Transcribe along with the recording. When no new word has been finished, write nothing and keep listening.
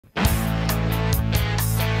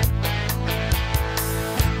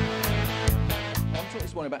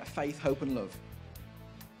this morning about faith, hope and love.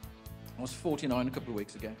 I was 49 a couple of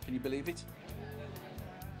weeks ago. Can you believe it?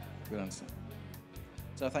 Good answer.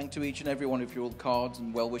 So thank to each and every one of you all cards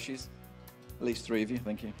and well wishes. At least 3 of you,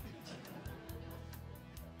 thank you.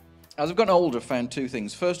 As I've gotten older, I've found 2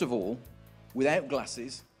 things. First of all, without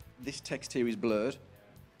glasses, this text here is blurred.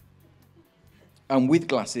 And with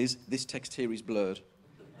glasses, this text here is blurred.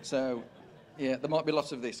 So, yeah, there might be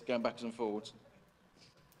lots of this going backwards and forwards.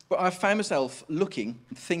 But I've found myself looking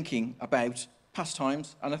and thinking about past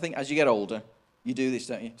times. And I think as you get older, you do this,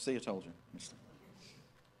 don't you? See, I told you.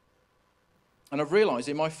 And I've realised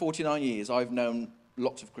in my 49 years, I've known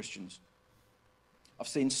lots of Christians. I've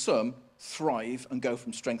seen some thrive and go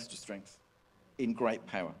from strength to strength in great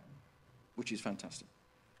power, which is fantastic.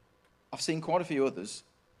 I've seen quite a few others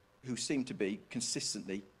who seem to be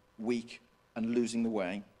consistently weak and losing the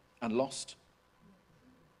way and lost.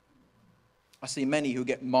 I see many who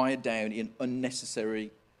get mired down in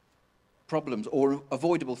unnecessary problems or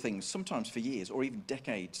avoidable things, sometimes for years or even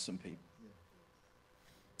decades, some people.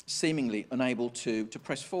 Seemingly unable to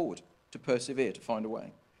press forward, to persevere, to find a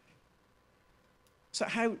way.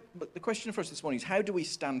 But the question for us this morning is, how do we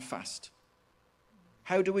stand fast?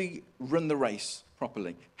 How do we run the race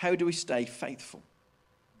properly? How do we stay faithful?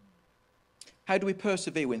 How do we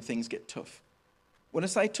persevere when things get tough? When I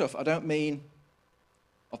say tough, I don't mean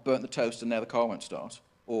I've burnt the toast and now the car won't start,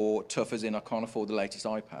 or tough as in I can't afford the latest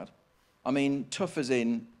iPad. I mean tough as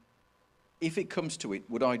in, if it comes to it,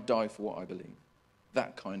 would I die for what I believe?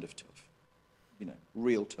 That kind of tough.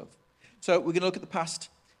 Real tough. So we're going to look at the past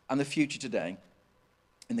and the future today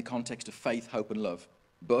in the context of faith, hope and love.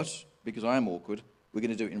 But, because I am awkward, we're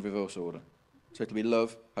going to do it in reverse order. So it'll be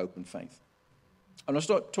love, hope and faith. And I'll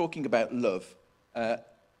start talking about love. The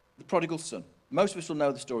prodigal son. Most of us will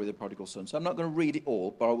know the story of the prodigal son, so I'm not going to read it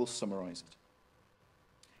all, but I will summarise it.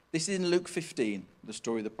 This is in Luke 15, the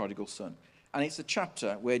story of the prodigal son. And it's a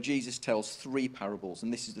chapter where Jesus tells 3 parables,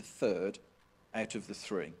 and this is the 3rd out of the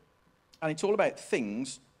 3. And it's all about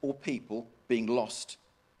things or people being lost,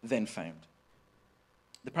 then found.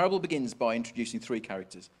 The parable begins by introducing 3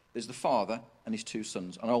 characters. There's the father and his 2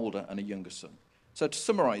 sons, an older and a younger son. So to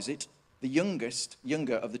summarise it, the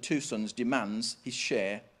younger of the 2 sons demands his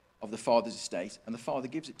share of the father's estate, and the father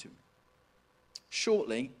gives it to him.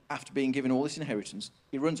 Shortly after being given all this inheritance,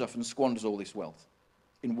 he runs off and squanders all this wealth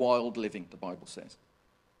in wild living, the Bible says.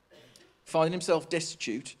 Finding himself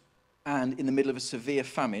destitute and in the middle of a severe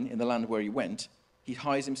famine in the land where he went, he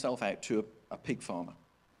hires himself out to a pig farmer.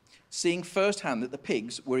 Seeing firsthand that the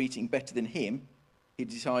pigs were eating better than him, he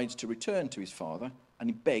decides to return to his father, and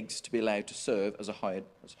he begs to be allowed to serve as a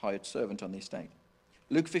hired servant on the estate.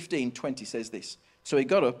 Luke 15:20 says this, "So he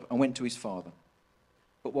got up and went to his father.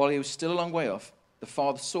 But while he was still a long way off, the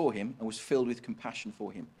father saw him and was filled with compassion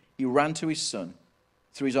for him. He ran to his son,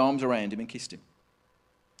 threw his arms around him and kissed him.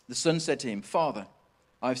 The son said to him, 'Father,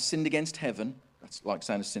 I have sinned against heaven,'" that's like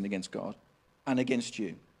saying I've sinned against God, "'and against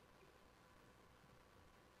you.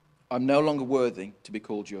 I'm no longer worthy to be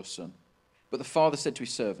called your son.' But the father said to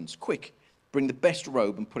his servants, 'Quick, bring the best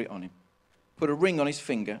robe and put it on him. Put a ring on his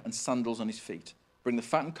finger and sandals on his feet. Bring the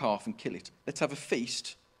fattened calf and kill it. Let's have a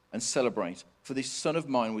feast and celebrate. For this son of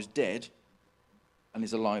mine was dead and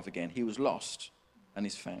is alive again. He was lost and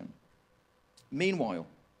is found.' Meanwhile,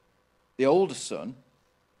 the older son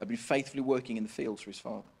had been faithfully working in the fields for his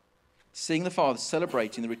father. Seeing the father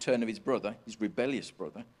celebrating the return of his brother, his rebellious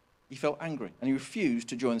brother, he felt angry and he refused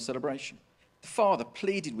to join the celebration. The father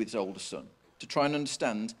pleaded with his older son to try and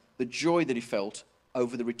understand the joy that he felt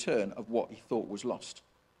over the return of what he thought was lost.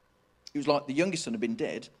 It was like the youngest son had been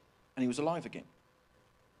dead and he was alive again.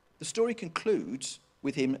 The story concludes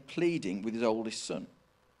with him pleading with his oldest son.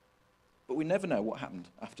 But we never know what happened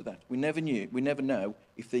after that. We never know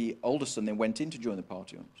if the older son then went in to join the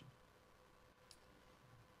party or not.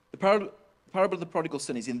 The parable of the prodigal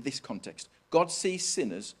son is in this context. God sees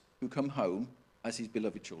sinners who come home as his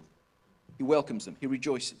beloved children. He welcomes them. He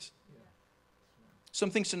rejoices. Some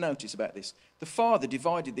things to notice about this. The father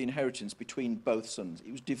divided the inheritance between both sons.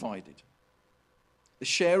 It was divided. The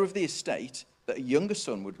share of the estate that a younger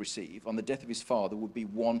son would receive on the death of his father would be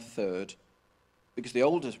 1/3, because the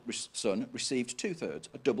older son received 2/3,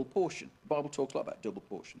 a double portion. The Bible talks a lot about double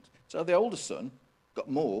portions. So the older son got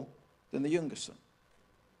more than the younger son.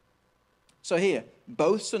 So here,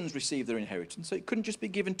 both sons received their inheritance, so it couldn't just be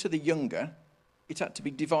given to the younger, it had to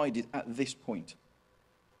be divided at this point.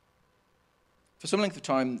 For some length of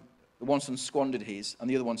time, the one son squandered his, and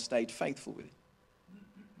the other one stayed faithful with it.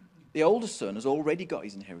 The older son has already got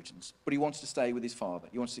his inheritance, but he wants to stay with his father.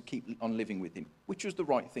 He wants to keep on living with him, which was the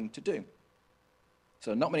right thing to do.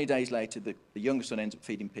 So not many days later, the younger son ends up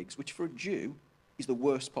feeding pigs, which for a Jew is the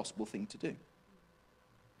worst possible thing to do.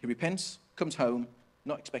 He repents, comes home,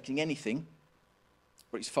 not expecting anything,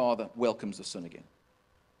 but his father welcomes the son again.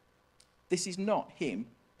 This is not him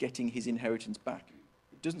getting his inheritance back.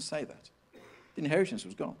 It doesn't say that. The inheritance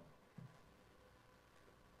was gone.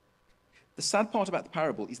 The sad part about the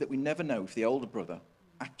parable is that we never know if the older brother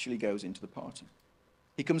actually goes into the party.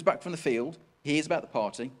 He comes back from the field, he hears about the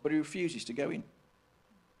party, but he refuses to go in.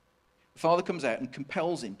 The father comes out and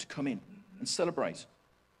compels him to come in and celebrate.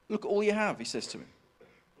 Look, all you have, he says to him.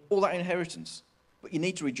 All that inheritance. But you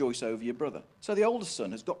need to rejoice over your brother. So the older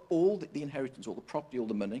son has got all the inheritance, all the property, all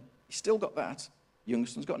the money. He's still got that. The younger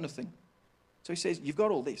son's got nothing. So he says, you've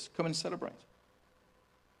got all this. Come and celebrate.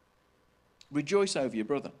 Rejoice over your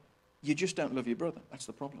brother. You just don't love your brother. That's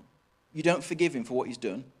the problem. You don't forgive him for what he's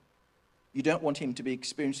done. You don't want him to be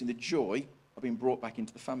experiencing the joy of being brought back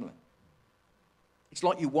into the family. It's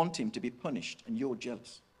like you want him to be punished and you're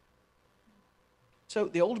jealous. So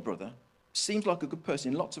the older brother seems like a good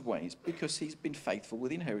person in lots of ways because he's been faithful with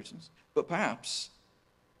the inheritance, but perhaps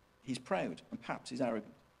he's proud and perhaps he's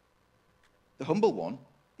arrogant. The humble one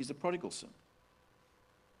is the prodigal son.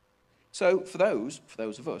 So for those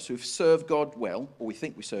of us who've served God well, or we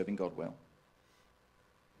think we're serving God well,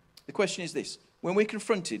 the question is this: when we're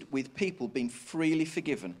confronted with people being freely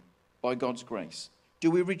forgiven by God's grace,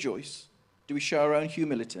 do we rejoice? Do we show our own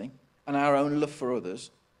humility and our own love for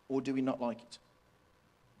others, or do we not like it?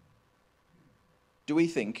 Do we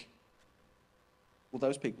think, well,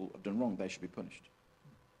 those people have done wrong, they should be punished?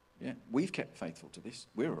 Yeah, we've kept faithful to this,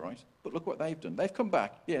 we're all right, but look what they've done. They've come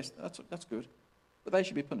back, yes, that's good, but they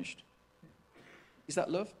should be punished. Is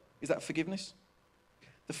that love? Is that forgiveness?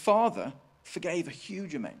 The father forgave a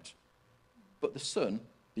huge amount, but the son,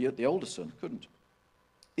 the older son, couldn't.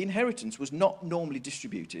 The inheritance was not normally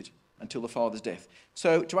distributed until the father's death.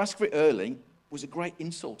 So to ask for it early was a great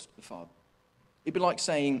insult to the father. It'd be like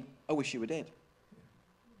saying, I wish you were dead.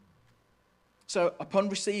 So upon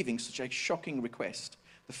receiving such a shocking request,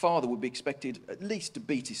 the father would be expected at least to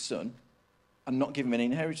beat his son and not give him any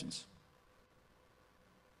inheritance.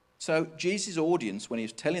 So Jesus' audience, when he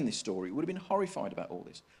was telling this story, would have been horrified about all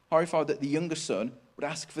this. Horrified that the younger son would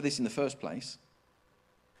ask for this in the first place,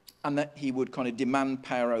 and that he would kind of demand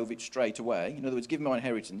power over it straight away. In other words, give me my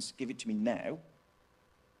inheritance, give it to me now.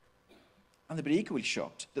 And they'd be equally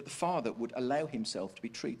shocked that the father would allow himself to be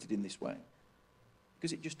treated in this way,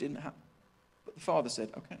 because it just didn't happen. But the father said,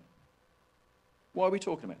 okay. Why are we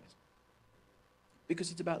talking about this?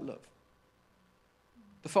 Because it's about love.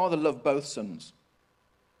 The father loved both sons,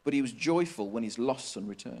 but he was joyful when his lost son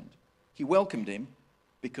returned. He welcomed him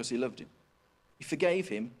because he loved him. He forgave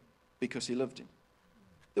him because he loved him.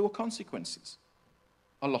 There were consequences.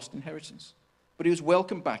 A lost inheritance. But he was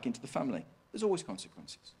welcomed back into the family. There's always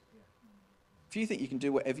consequences. If you think you can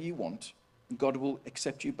do whatever you want and God will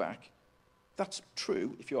accept you back, that's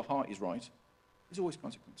true if your heart is right. There's always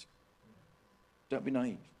consequences. Don't be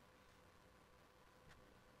naive.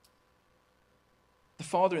 The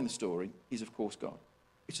father in the story is, of course, God.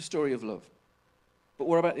 It's a story of love. But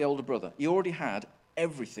what about the older brother? He already had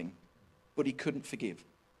everything, but he couldn't forgive.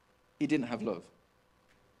 He didn't have love.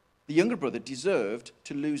 The younger brother deserved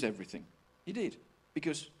to lose everything. He did,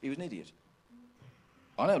 because he was an idiot.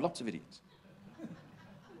 I know lots of idiots.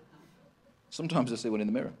 Sometimes I see one in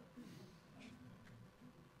the mirror.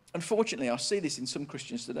 Unfortunately, I see this in some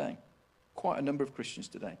Christians today. Quite a number of Christians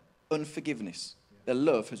today. Unforgiveness. Their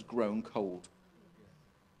love has grown cold.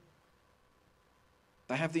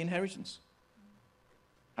 They have the inheritance,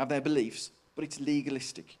 have their beliefs, but it's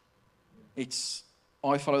legalistic. It's,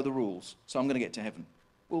 I follow the rules, so I'm going to get to heaven.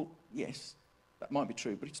 Well, yes, that might be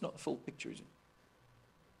true, but it's not the full picture, is it?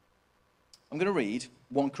 I'm going to read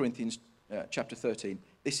 1 Corinthians chapter 13.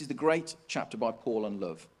 This is the great chapter by Paul on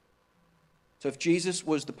love. So if Jesus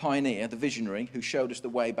was the pioneer, the visionary, who showed us the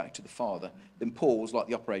way back to the Father, then Paul was like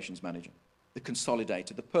the operations manager, the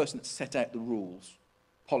consolidator, the person that set out the rules,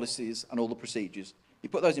 policies, and all the procedures. He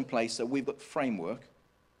put those in place so we've got the framework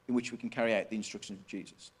in which we can carry out the instructions of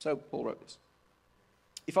Jesus. So Paul wrote this.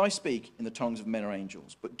 If I speak in the tongues of men or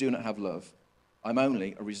angels, but do not have love, I'm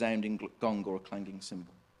only a resounding gong or a clanging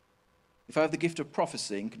cymbal. If I have the gift of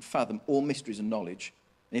prophecy and can fathom all mysteries and knowledge,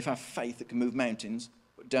 and if I have faith that can move mountains,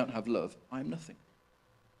 but don't have love, I am nothing.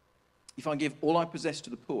 If I give all I possess to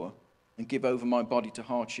the poor and give over my body to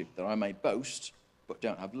hardship that I may boast, but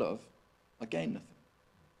don't have love, I gain nothing.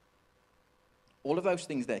 All of those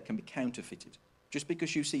things there can be counterfeited. Just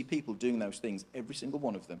because you see people doing those things, every single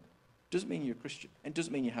one of them, doesn't mean you're a Christian. It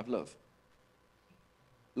doesn't mean you have love.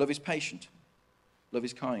 Love is patient. Love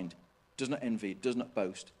is kind. It does not envy. It does not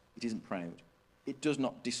boast. It isn't proud. It does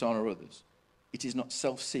not dishonour others. It is not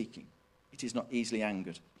self-seeking. It is not easily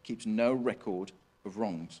angered. It keeps no record of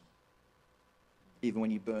wrongs, even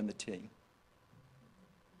when you burn the tea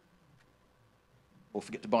or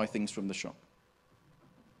forget to buy things from the shop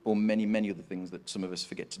or many, many other things that some of us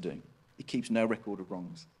forget to do. It keeps no record of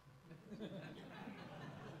wrongs.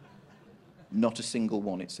 Not a single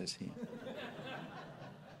one, it says here.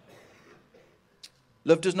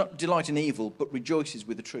 Love does not delight in evil, but rejoices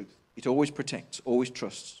with the truth. It always protects, always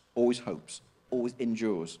trusts, always hopes, always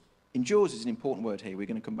endures. Endures is an important word here. We're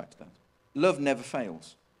going to come back to that. Love never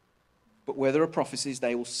fails. But where there are prophecies,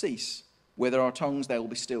 they will cease. Where there are tongues, they will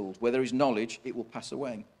be stilled. Where there is knowledge, it will pass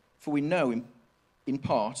away. For we know in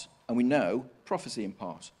part, and we know prophecy in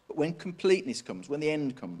part. But when completeness comes, when the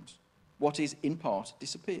end comes, what is in part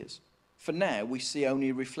disappears. For now, we see only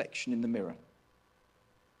a reflection in the mirror.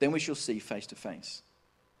 Then we shall see face to face.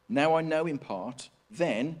 Now I know in part,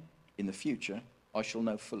 then, in the future, I shall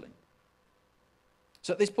know fully.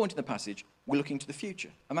 So at this point in the passage, we're looking to the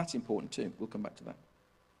future, and that's important too. We'll come back to that.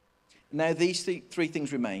 Now these three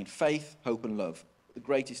things remain: faith, hope, and love. The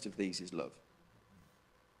greatest of these is love.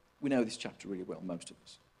 We know this chapter really well, most of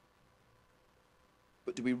us.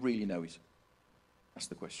 But do we really know it? That's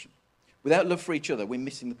the question. Without love for each other, we're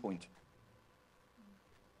missing the point.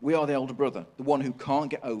 We are the older brother, the one who can't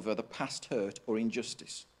get over the past hurt or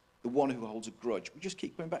injustice, the one who holds a grudge. We just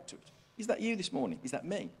keep going back to it. Is that you this morning? Is that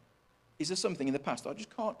me? Is there something in the past I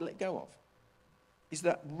just can't let go of? Is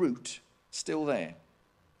that root still there?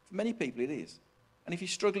 For many people it is. And if you're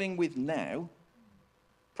struggling with now,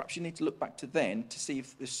 perhaps you need to look back to then to see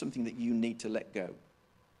if there's something that you need to let go.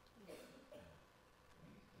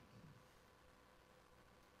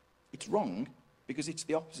 It's wrong because it's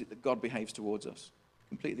the opposite that God behaves towards us.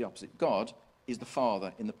 Completely opposite. God is the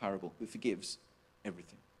Father in the parable who forgives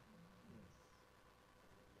everything.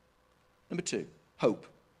 Number 2, hope.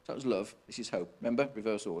 So that was love. This is hope. Remember,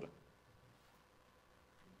 reverse order.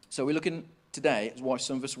 So we're looking today at why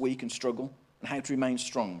some of us weak and struggle and how to remain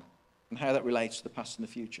strong and how that relates to the past and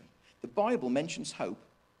the future. The Bible mentions hope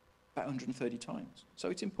about 130 times. So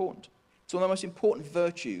it's important. It's one of the most important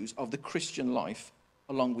virtues of the Christian life,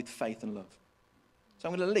 along with faith and love. So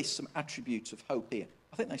I'm going to list some attributes of hope here.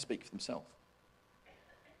 I think they speak for themselves.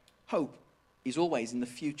 Hope is always in the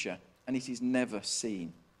future, and it is never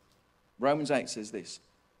seen. Romans 8 says this: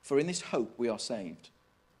 for in this hope we are saved.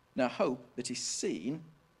 Now hope that is seen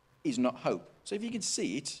is not hope. So if you can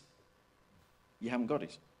see it, you haven't got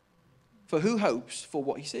it. For who hopes for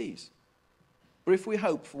what he sees? But if we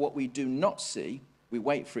hope for what we do not see, we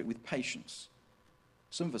wait for it with patience.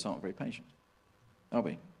 Some of us aren't very patient, are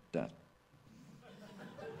we, Dad?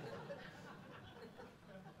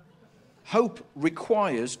 Hope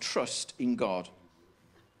requires trust in God.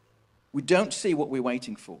 We don't see what we're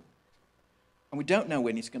waiting for, and we don't know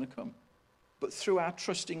when it's going to come. But through our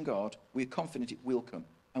trust in God, we're confident it will come,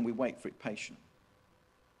 and we wait for it patiently.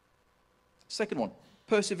 Second one,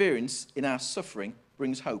 perseverance in our suffering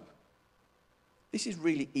brings hope. This is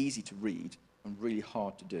really easy to read and really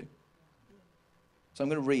hard to do. So I'm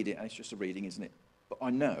going to read it, and it's just a reading, isn't it? But I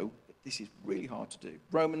know that this is really hard to do.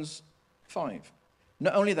 Romans 5.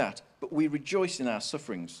 Not only that, but we rejoice in our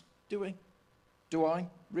sufferings. Do we? Do I?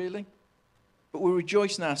 Really? But we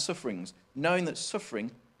rejoice in our sufferings, knowing that suffering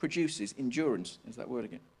produces endurance. There's that word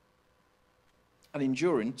again. And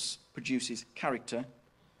endurance produces character,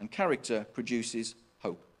 and character produces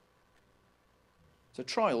hope. So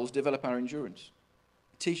trials develop our endurance.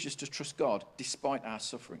 It teaches us to trust God despite our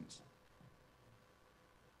sufferings.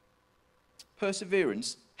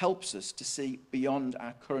 Perseverance helps us to see beyond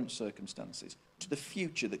our current circumstances to the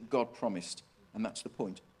future that God promised. And that's the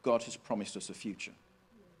point. God has promised us a future.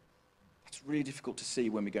 It's really difficult to see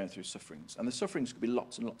when we're going through sufferings. And the sufferings could be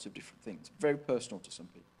lots and lots of different things. Very personal to some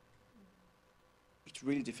people. It's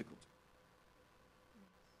really difficult.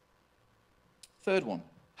 Third one,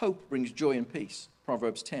 hope brings joy and peace.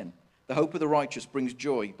 Proverbs 10. The hope of the righteous brings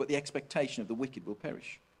joy, but the expectation of the wicked will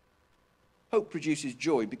perish. Hope produces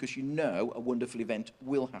joy because you know a wonderful event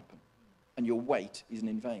will happen, and your wait isn't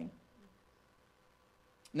in vain.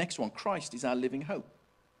 Next one, Christ is our living hope.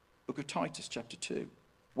 Book of Titus, chapter 2.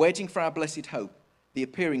 Waiting for our blessed hope, the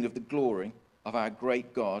appearing of the glory of our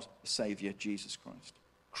great God, the Saviour, Jesus Christ.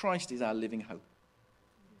 Christ is our living hope.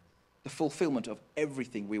 The fulfillment of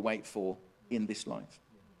everything we wait for in this life.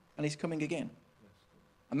 And he's coming again.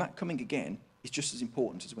 And that coming again is just as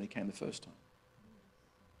important as when he came the first time.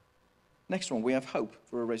 Next one, we have hope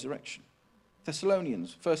for a resurrection. 1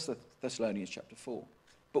 Thessalonians chapter 4.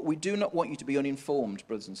 But we do not want you to be uninformed,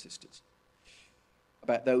 brothers and sisters,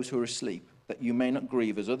 about those who are asleep, that you may not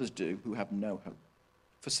grieve as others do who have no hope.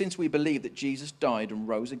 For since we believe that Jesus died and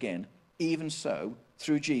rose again, even so,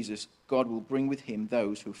 through Jesus, God will bring with him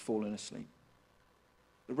those who have fallen asleep.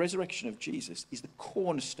 The resurrection of Jesus is the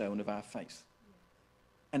cornerstone of our faith.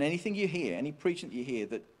 And anything you hear, any preaching that you hear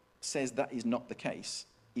that says that is not the case,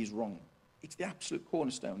 is wrong. It's the absolute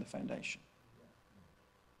cornerstone, the foundation.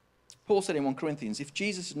 Paul said in 1 Corinthians, if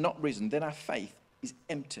Jesus is not risen, then our faith is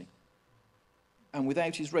empty. And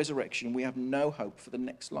without his resurrection, we have no hope for the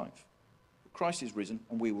next life. But Christ is risen,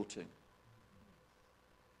 and we will too.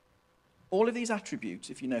 All of these attributes,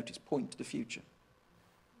 if you notice, point to the future.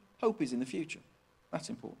 Hope is in the future. That's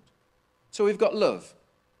important. So we've got love,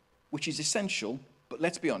 which is essential, but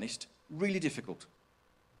let's be honest, really difficult.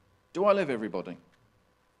 Do I love everybody?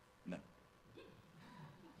 No.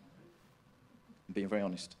 I'm being very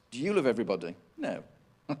honest. Do you love everybody? No.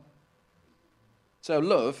 So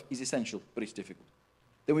love is essential, but it's difficult.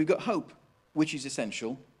 Then we've got hope, which is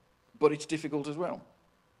essential, but it's difficult as well.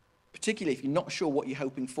 Particularly if you're not sure what you're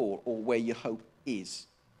hoping for or where your hope is.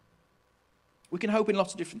 We can hope in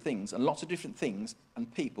lots of different things, and lots of different things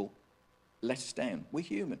and people let us down. We're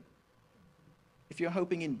human. If you're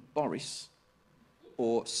hoping in Boris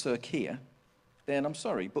or Sir Keir, then I'm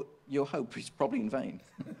sorry, but your hope is probably in vain.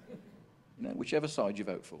 Whichever side you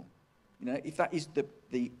vote for. If that is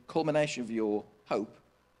the culmination of your hope,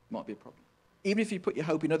 it might be a problem. Even if you put your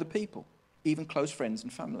hope in other people, even close friends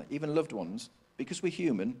and family, even loved ones, because we're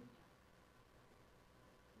human,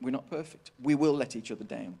 we're not perfect. We will let each other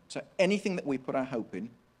down. So anything that we put our hope in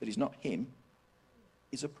that is not him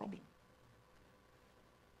is a problem.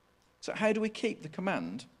 So how do we keep the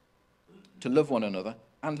command to love one another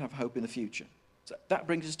and have hope in the future? So that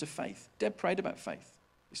brings us to faith. Deb prayed about faith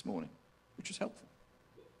this morning, which was helpful.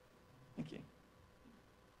 Thank you.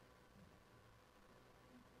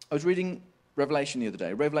 I was reading Revelation the other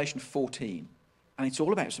day, Revelation 14, and it's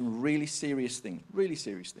all about some really serious things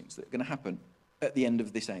that are going to happen at the end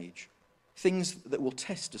of this age. Things that will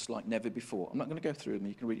test us like never before. I'm not going to go through them,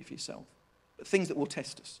 you can read it for yourself. But things that will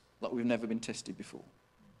test us like we've never been tested before.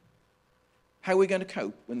 How are we going to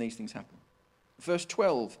cope when these things happen? Verse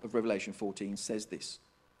 12 of Revelation 14 says this.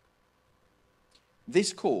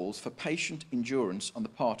 This calls for patient endurance on the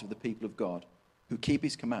part of the people of God who keep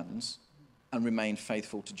his commands and remain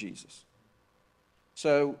faithful to Jesus.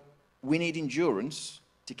 So we need endurance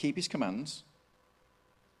to keep his commands,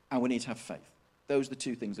 and we need to have faith. Those are the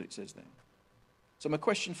two things that it says there. So my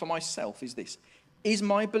question for myself is this. Is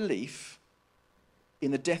my belief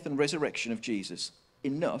in the death and resurrection of Jesus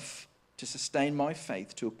enough to sustain my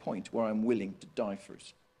faith to a point where I'm willing to die for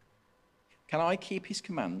it? Can I keep his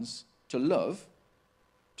commands to love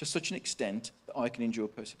to such an extent that I can endure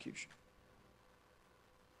persecution?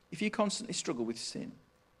 If you constantly struggle with sin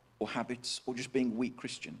or habits or just being a weak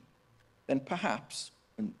Christian, then perhaps,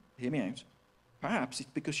 and hear me out, perhaps it's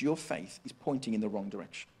because your faith is pointing in the wrong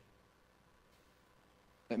direction.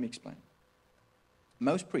 Let me explain.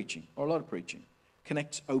 Most preaching, or a lot of preaching,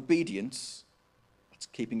 connects obedience, that's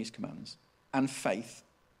keeping his commands, and faith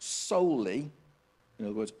solely, in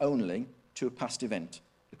other words, only, to a past event,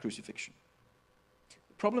 the crucifixion.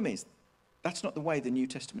 The problem is, that's not the way the New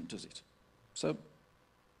Testament does it. So,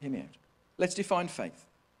 hear me out. Let's define faith,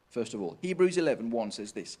 first of all. Hebrews 11:1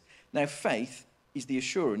 says this. Now, faith is the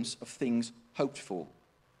assurance of things hoped for,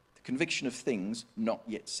 the conviction of things not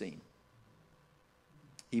yet seen.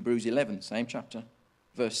 Hebrews 11, same chapter,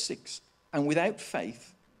 verse 6. And without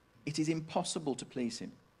faith, it is impossible to please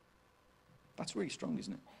him. That's really strong,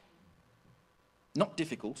 isn't it? Not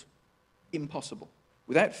difficult, impossible.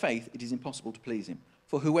 Without faith, it is impossible to please him.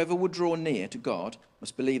 For whoever would draw near to God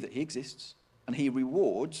must believe that he exists, and he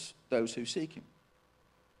rewards those who seek him.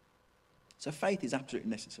 So faith is absolutely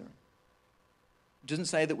necessary. It doesn't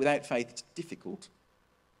say that without faith it's difficult.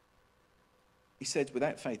 He says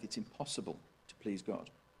without faith it's impossible to please God.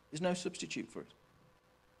 There's no substitute for it.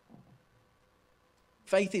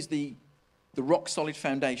 Faith is the rock-solid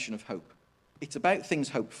foundation of hope. It's about things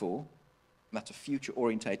hoped for, and that's a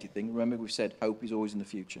future-orientated thing. Remember, we've said hope is always in the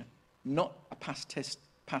future, not a past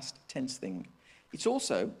tense thing. It's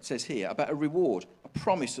also, it says here, about a reward, a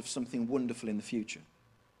promise of something wonderful in the future.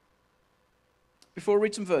 Before I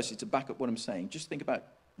read some verses to back up what I'm saying, just think about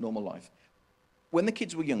normal life. When the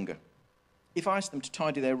kids were younger, if I asked them to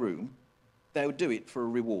tidy their room, they would do it for a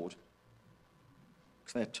reward,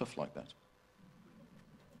 because they're tough like that.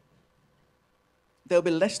 They'll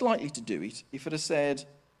be less likely to do it if it had said,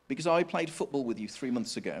 because I played football with you 3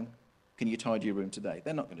 months ago, can you tidy your room today?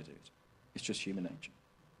 They're not going to do it. It's just human nature.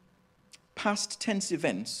 Past tense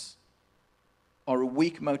events are a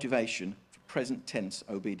weak motivation for present tense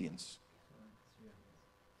obedience.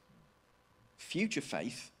 Future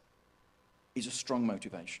faith is a strong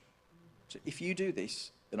motivation. So if you do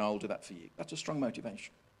this, then I'll do that for you. That's a strong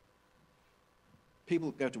motivation.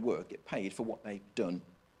 People that go to work get paid for what they've done.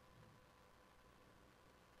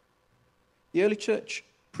 The early church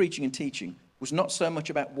preaching and teaching was not so much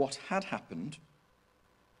about what had happened,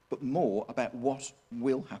 but more about what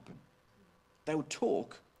will happen. They would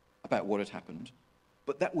talk about what had happened,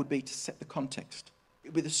 but that would be to set the context. It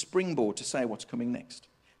would be the springboard to say what's coming next.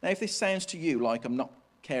 Now, if this sounds to you like I'm not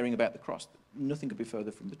caring about the cross, nothing could be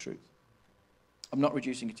further from the truth. I'm not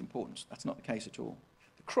reducing its importance. That's not the case at all.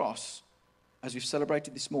 The cross, as we've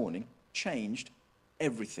celebrated this morning, changed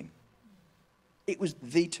everything. It was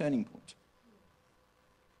the turning point.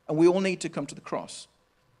 And we all need to come to the cross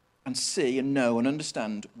and see and know and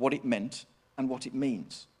understand what it meant and what it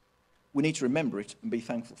means. We need to remember it and be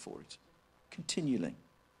thankful for it continually.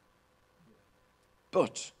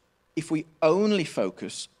 But if we only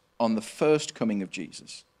focus on the first coming of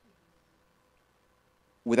Jesus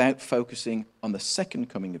without focusing on the second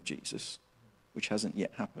coming of Jesus, which hasn't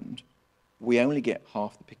yet happened, we only get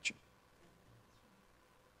half the picture.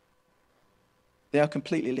 They are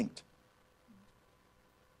completely linked.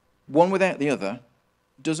 One without the other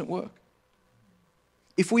doesn't work.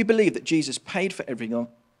 If we believe that Jesus paid for everything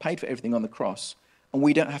on the cross, and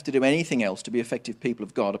we don't have to do anything else to be effective people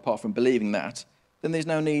of God apart from believing that, then there's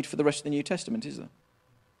no need for the rest of the New Testament, is there?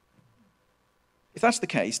 If that's the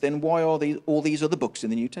case, then why are all these other books in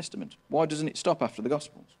the New Testament? Why doesn't it stop after the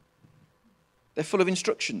Gospels? They're full of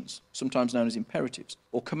instructions, sometimes known as imperatives,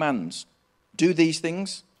 or commands. Do these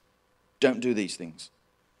things, don't do these things.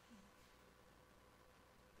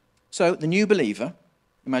 So the new believer,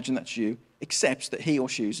 imagine that's you, accepts that he or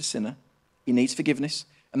she is a sinner, he needs forgiveness,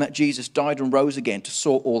 and that Jesus died and rose again to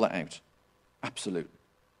sort all that out. Absolutely.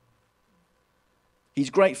 He's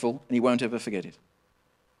grateful and he won't ever forget it.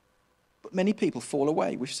 But many people fall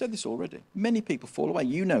away. We've said this already. Many people fall away.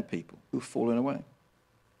 You know people who've fallen away.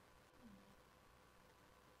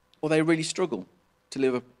 Or they really struggle to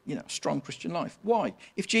live a strong Christian life. Why?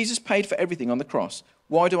 If Jesus paid for everything on the cross,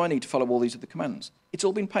 why do I need to follow all these other commands? It's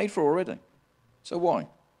all been paid for already. So why?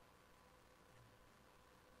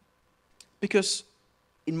 Because,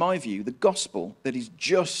 in my view, the gospel that is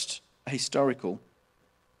just a historical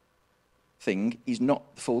thing is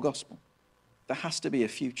not the full gospel. There has to be a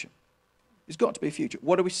future. There's got to be a future.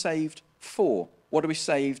 What are we saved for? What are we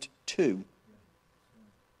saved to?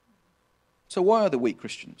 So why are there weak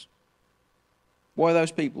Christians? Why are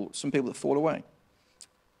those people, some people that fall away?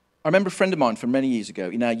 I remember a friend of mine from many years ago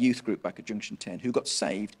in our youth group back at Junction 10 who got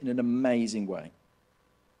saved in an amazing way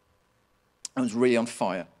and was really on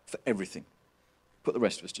fire for everything. Put the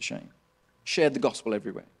rest of us to shame. Shared the gospel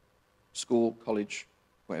everywhere. School, college,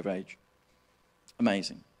 whatever age.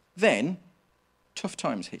 Amazing. Then, tough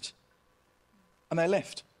times hit. And they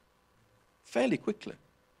left. Fairly quickly.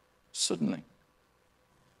 Suddenly.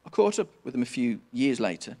 I caught up with them a few years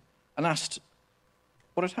later and asked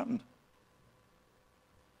what had happened.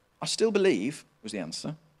 I still believe, was the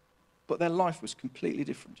answer, but their life was completely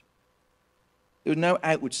different. There were no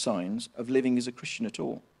outward signs of living as a Christian at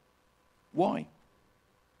all. Why?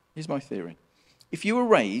 Here's my theory. If you were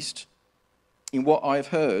raised in what I've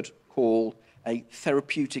heard called a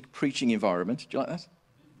therapeutic preaching environment, do you like that?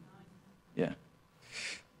 Yeah.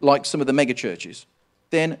 Like some of the mega churches,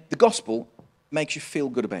 then the gospel makes you feel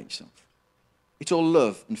good about yourself. It's all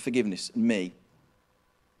love and forgiveness and me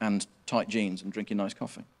and tight jeans and drinking nice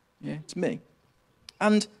coffee. Yeah, it's me.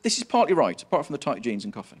 And this is partly right, apart from the tight jeans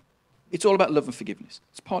and coffee. It's all about love and forgiveness.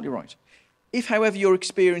 It's partly right. If, however, your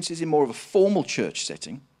experience is in more of a formal church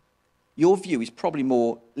setting, your view is probably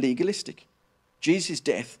more legalistic. Jesus'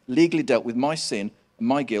 death legally dealt with my sin and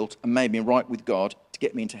my guilt and made me right with God to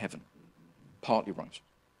get me into heaven. Partly right.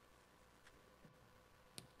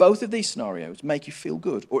 Both of these scenarios make you feel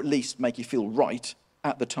good, or at least make you feel right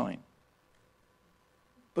at the time.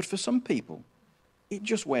 But for some people, it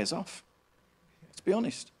just wears off. Let's be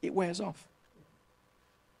honest, it wears off.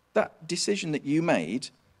 That decision that you made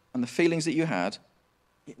and the feelings that you had,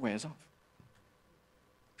 it wears off.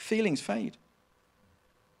 Feelings fade.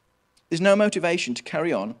 There's no motivation to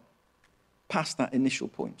carry on past that initial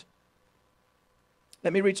point.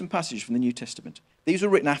 Let me read some passages from the New Testament. These were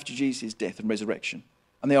written after Jesus' death and resurrection,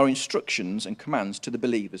 and they are instructions and commands to the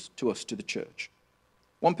believers, to us, to the church.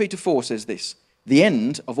 1 Peter 4 says this, "The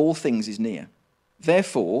end of all things is near.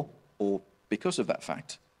 Therefore, or because of that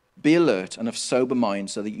fact, be alert and of sober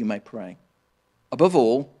mind so that you may pray. Above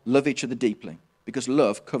all, love each other deeply, because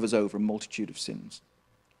love covers over a multitude of sins.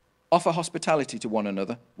 Offer hospitality to one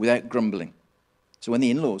another without grumbling. So when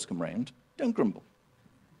the in-laws come round, don't grumble.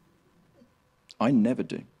 I never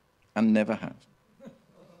do, and never have.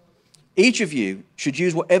 Each of you should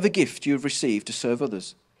use whatever gift you have received to serve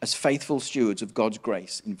others, as faithful stewards of God's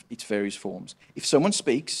grace in its various forms. If someone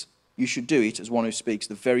speaks, you should do it as one who speaks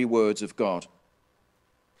the very words of God.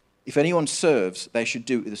 If anyone serves, they should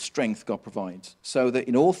do it with the strength God provides, so that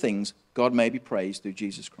in all things God may be praised through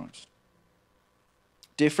Jesus Christ.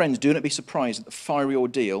 Dear friends, do not be surprised at the fiery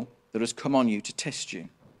ordeal that has come on you to test you,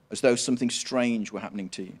 as though something strange were happening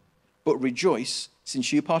to you. But rejoice,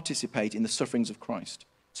 since you participate in the sufferings of Christ,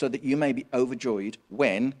 so that you may be overjoyed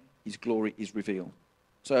when his glory is revealed.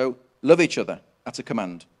 So, love each other, that's a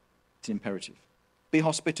command. It's an imperative. Be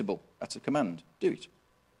hospitable, that's a command. Do it.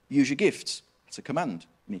 Use your gifts, that's a command.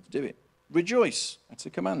 You need to do it. Rejoice, that's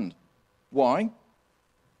a command. Why?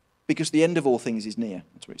 Because the end of all things is near,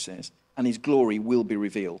 that's what it says, and his glory will be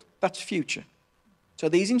revealed. That's future. So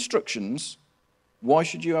these instructions, why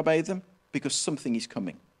should you obey them? Because something is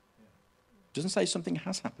coming. It doesn't say something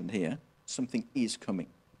has happened here, something is coming.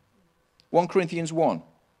 1 Corinthians 1.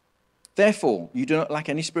 Therefore, you do not lack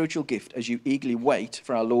any spiritual gift as you eagerly wait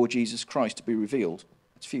for our Lord Jesus Christ to be revealed.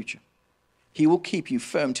 That's future. He will keep you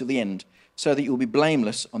firm till the end, so that you will be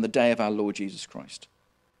blameless on the day of our Lord Jesus Christ.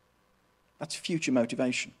 That's future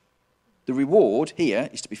motivation. The reward here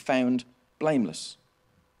is to be found blameless.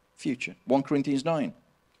 Future. 1 Corinthians 9.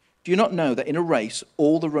 Do you not know that in a race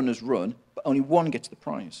all the runners run, but only one gets the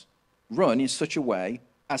prize? Run in such a way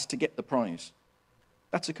as to get the prize.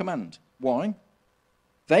 That's a command. Why?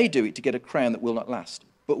 They do it to get a crown that will not last,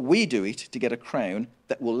 but we do it to get a crown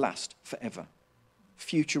that will last forever.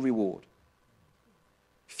 Future reward.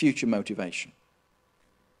 Future motivation.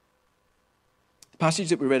 The passage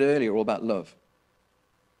that we read earlier, all about love,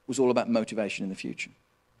 was all about motivation in the future.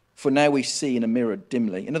 For now we see in a mirror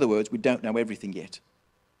dimly. In other words, we don't know everything yet.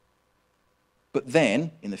 But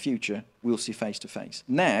then, in the future, we'll see face to face.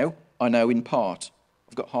 Now, I know in part.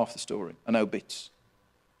 I've got half the story. I know bits.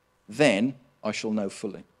 Then, I shall know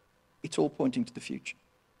fully. It's all pointing to the future.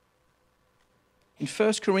 In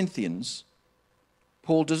 1 Corinthians,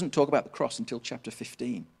 Paul doesn't talk about the cross until chapter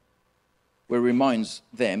 15, where he reminds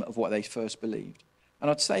them of what they first believed. And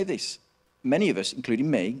I'd say this, many of us, including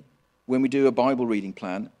me, when we do a Bible reading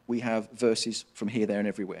plan, we have verses from here, there, and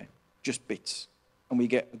everywhere, just bits. And we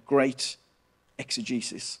get a great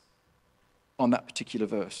exegesis on that particular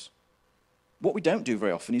verse. What we don't do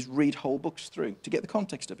very often is read whole books through to get the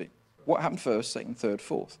context of it. What happened first, second, third,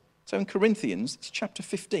 fourth. So in Corinthians, it's chapter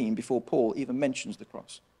 15 before Paul even mentions the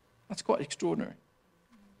cross. That's quite extraordinary.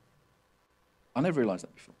 I never realised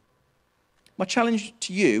that before. My challenge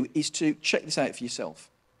to you is to check this out for yourself.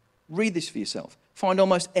 Read this for yourself. Find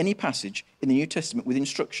almost any passage in the New Testament with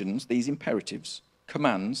instructions, these imperatives,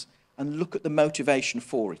 commands, and look at the motivation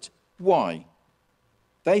for it. Why?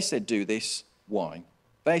 They said do this, why?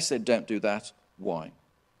 They said don't do that, why?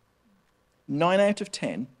 9 out of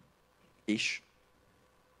 10-ish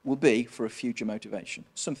will be for a future motivation,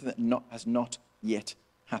 something that has not yet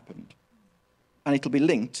happened. And it'll be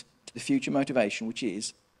linked to the future motivation, which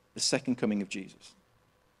is the second coming of Jesus.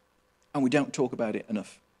 And we don't talk about it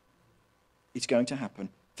enough. It's going to happen.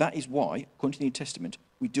 That is why, according to the New Testament,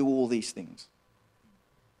 we do all these things.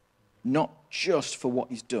 Not just for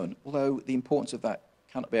what is done, although the importance of that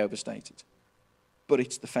cannot be overstated. But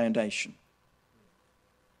it's the foundation.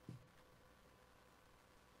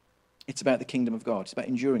 It's about the kingdom of God. It's about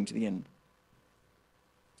enduring to the end.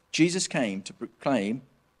 Jesus came to proclaim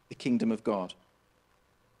the kingdom of God,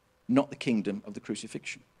 not the kingdom of the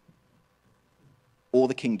crucifixion, or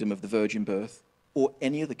the kingdom of the virgin birth, or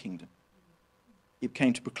any other kingdom. He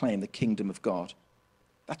came to proclaim the kingdom of God.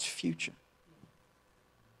 That's future.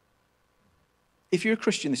 If you're a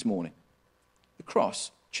Christian this morning, the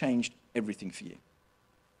cross changed everything for you.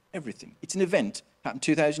 Everything. It's an event that happened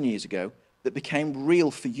 2,000 years ago that became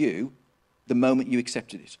real for you the moment you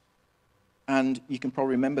accepted it. And you can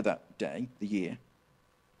probably remember that day, the year,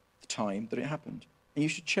 the time that it happened. And you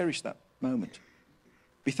should cherish that moment.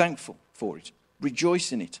 Be thankful for it.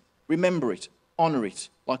 Rejoice in it. Remember it. Honour it,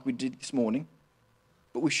 like we did this morning.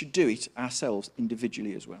 But we should do it ourselves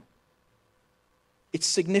individually as well. Its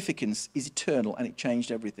significance is eternal and it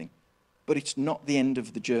changed everything. But it's not the end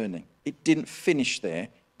of the journey. It didn't finish there.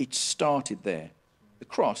 It started there. The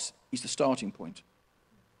cross is the starting point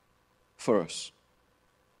for us.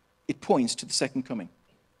 It points to the second coming.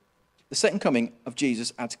 The second coming of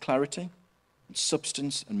Jesus adds clarity and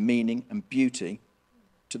substance and meaning and beauty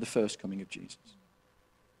to the first coming of Jesus.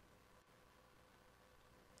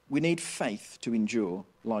 We need faith to endure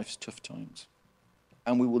life's tough times.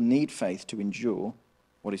 And we will need faith to endure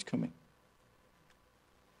what is coming.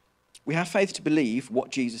 We have faith to believe what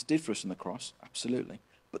Jesus did for us on the cross, absolutely.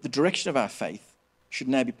 But the direction of our faith should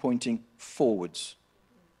now be pointing forwards,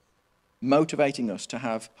 motivating us to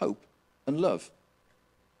have hope and love.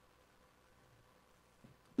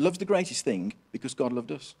 Love's the greatest thing because God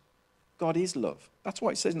loved us. God is love. That's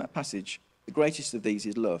why it says in that passage, the greatest of these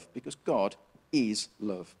is love, because God is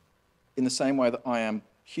love. In the same way that I am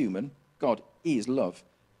human, God is love.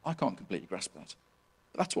 I can't completely grasp that.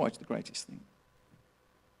 But that's why it's the greatest thing.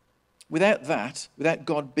 Without that, without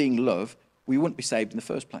God being love, we wouldn't be saved in the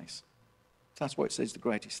first place. That's why it says the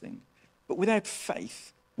greatest thing. But without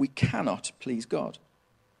faith, we cannot please God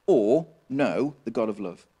or know the God of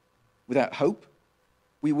love. Without hope,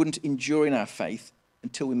 we wouldn't endure in our faith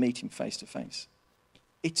until we meet him face to face.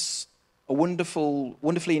 It's a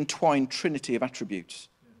wonderfully entwined trinity of attributes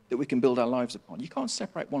that we can build our lives upon. You can't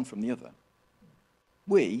separate one from the other.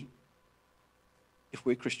 We, if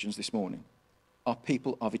we're Christians this morning, are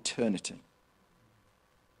people of eternity,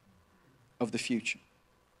 of the future.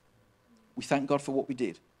 We thank God for what we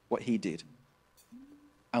did, what he did,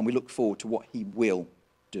 and we look forward to what he will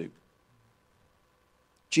do.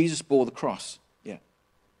 Jesus bore the cross, yeah,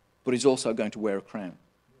 but he's also going to wear a crown.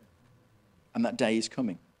 And that day is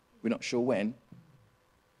coming. We're not sure when.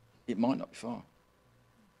 It might not be far.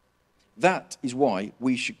 That is why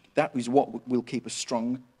that is what will keep us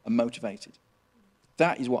strong and motivated.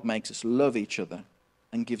 That is what makes us love each other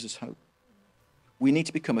and gives us hope. We need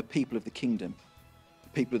to become a people of the kingdom, a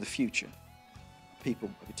people of the future, a people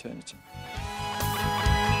of eternity.